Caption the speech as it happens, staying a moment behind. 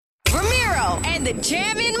and the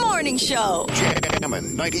Jammin' Morning Show.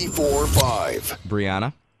 Jammin' 94.5.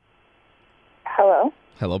 Brianna. Hello.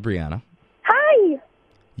 Hello, Brianna. Hi.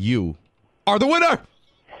 You are the winner.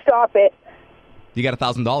 Stop it. You got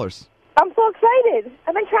 $1,000. I'm so excited.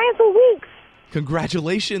 I've been trying for weeks.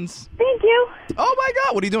 Congratulations. Thank you. Oh, my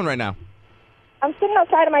God. What are you doing right now? I'm sitting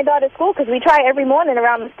outside of my daughter's school because we try every morning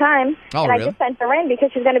around this time. Oh, and really? I just sent her in because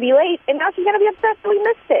she's going to be late, and now she's going to be upset that we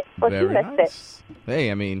missed it. Or Very she missed nice.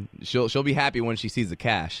 Hey, I mean, she'll be happy when she sees the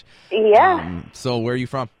cash. it. Yeah. So where are you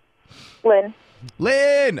from? Lynn.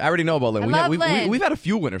 Lynn. I already know about Lynn. I love Lynn. We've had a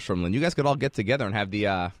few winners from Lynn. You guys could all get together and have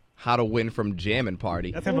the How to Win from Jammin'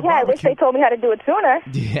 party. Let's have a Yeah, I wish barbecue. they told me how to do it sooner.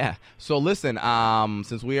 Yeah. So listen,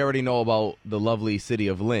 since we already know about the lovely city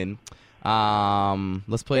of Lynn,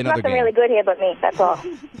 let's play There's another nothing game. really good here but me. That's all.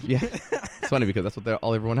 Yeah, it's funny because that's what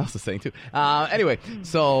everyone else is saying too. Anyway,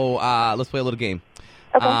 so let's play a little game.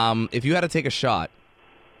 Okay. If you had to take a shot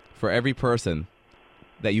for every person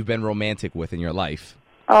that you've been romantic with in your life,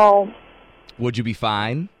 Oh. would you be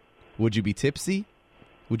fine? Would you be tipsy?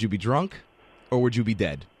 Would you be drunk? Or would you be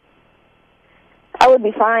dead? I would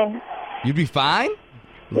be fine. You'd be fine?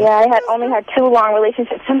 Yeah, I had only had 2 long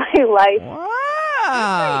relationships in my life.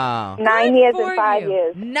 Wow. 9 Good years for and 5 you.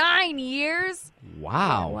 years. 9 years?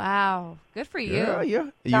 Wow. Wow. Good for you. Yeah.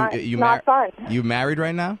 Not fun. You married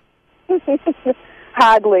right now?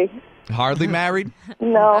 Hardly. Hardly married?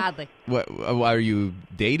 No. Badly. What are you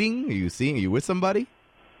dating? Are you with somebody?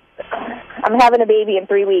 I'm having a baby in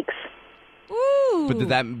 3 weeks. Ooh.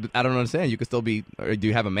 But I don't understand. You could still be. Or do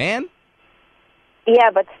you have a man?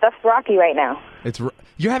 Yeah, but stuff's rocky right now.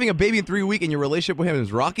 You're having a baby in 3 weeks, and your relationship with him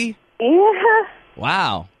is rocky. Yeah.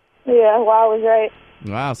 Wow. Yeah, wow, was right.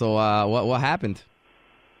 Wow. So what happened?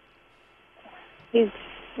 He's,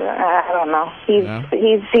 I don't know. He's Yeah.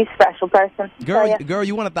 he's a special person. Girl, So, yeah. girl,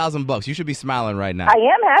 you won $1,000. You should be smiling right now. I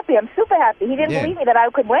am happy. I'm super happy. He didn't Yeah. believe me that I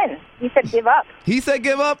could win. He said give up. He said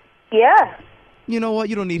give up. Yeah. You know what?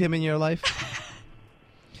 You don't need him in your life.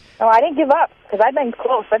 No, I didn't give up because I've been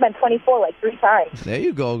close. I've been 24 like 3 times. There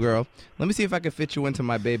you go, girl. Let me see if I can fit you into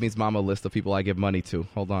my baby's mama list of people I give money to.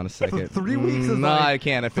 Hold on a second. 3 weeks is No, like, I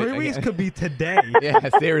can't. 3 weeks I could be today. Yeah,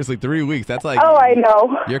 seriously, 3 weeks. That's like. Oh, I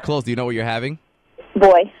know. You're close. Do you know what you're having?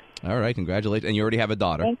 Boy. All right, congratulations. And you already have a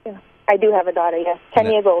daughter. Thank you. I do have a daughter, yes. 10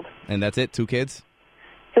 years old. And that's it? 2 kids?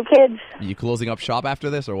 2 kids. Are you closing up shop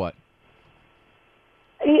after this or what?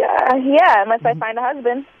 Yeah, unless I find a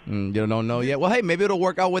husband. You don't know yet? Well, hey, maybe it'll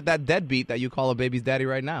work out with that deadbeat that you call a baby's daddy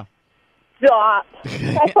right now. Stop.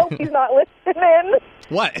 I hope he's not listening.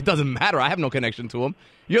 What? It doesn't matter. I have no connection to him.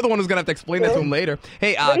 You're the one who's going to have to explain that to him later.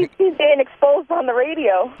 Hey, But he's being exposed on the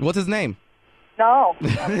radio. what's his name? No.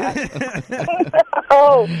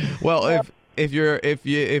 Oh. Well, if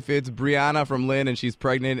it's Brianna from Lynn and she's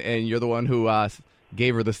pregnant and you're the one who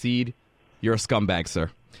gave her the seed, you're a scumbag,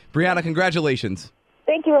 sir. Brianna, congratulations.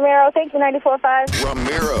 Thank you, Romero. Thank you, 94.5.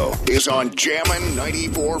 Romero is on Jammin'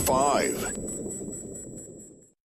 94.5.